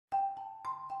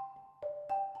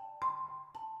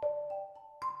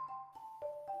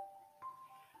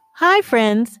Hi,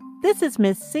 friends. This is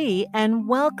Miss C, and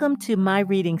welcome to my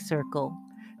reading circle.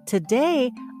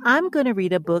 Today, I'm going to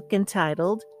read a book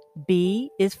entitled B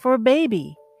is for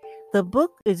Baby. The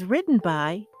book is written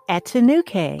by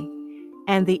Atanuke,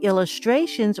 and the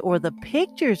illustrations or the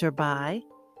pictures are by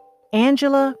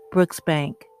Angela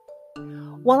Brooksbank.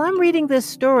 While I'm reading this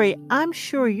story, I'm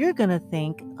sure you're going to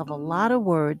think of a lot of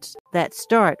words that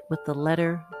start with the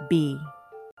letter B.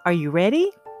 Are you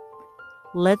ready?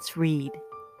 Let's read.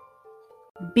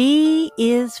 B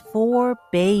is for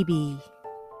baby.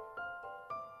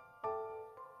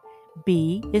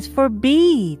 B is for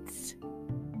beads.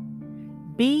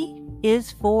 B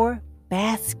is for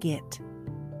basket.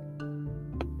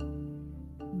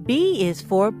 B is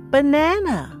for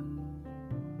banana.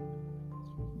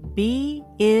 B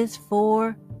is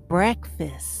for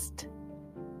breakfast.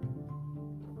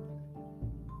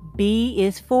 B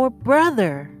is for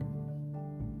brother.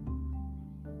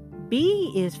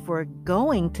 B is for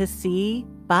going to see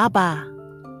Baba.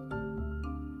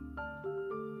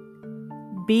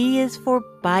 B is for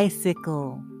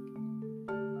bicycle.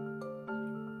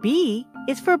 B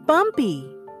is for bumpy.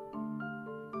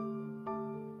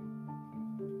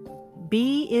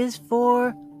 B is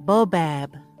for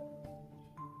Bobab.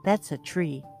 That's a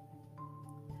tree.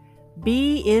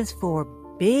 B is for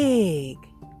big.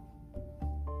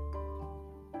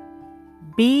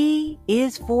 B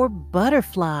is for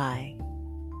butterfly.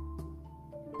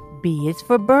 B is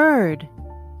for bird.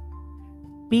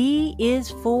 B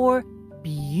is for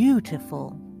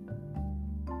beautiful.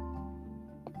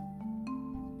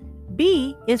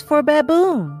 B is for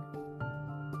baboon.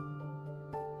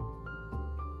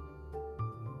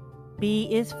 B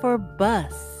is for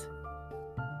bus.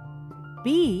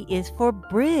 B is for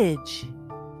bridge.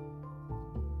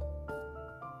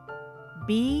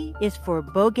 B is for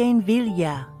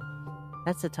bougainvillea.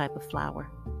 That's a type of flower.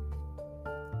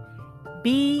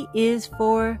 B is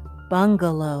for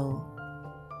bungalow.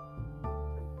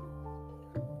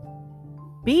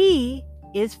 B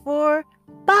is for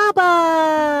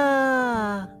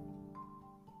Baba.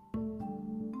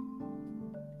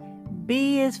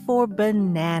 B is for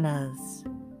bananas.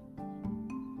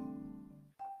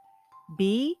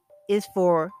 B is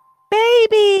for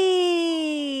baby.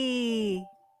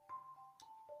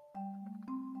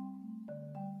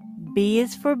 B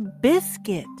is for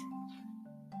biscuit.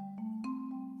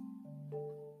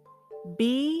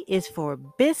 B is for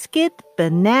biscuit,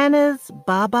 bananas,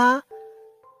 Baba,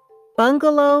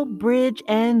 bungalow, bridge,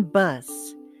 and bus.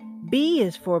 B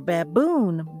is for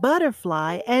baboon,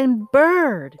 butterfly, and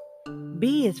bird.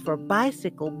 B is for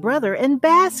bicycle, brother, and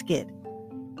basket.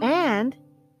 And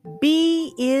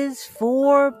B is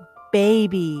for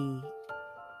baby.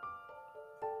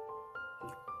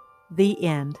 The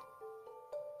end.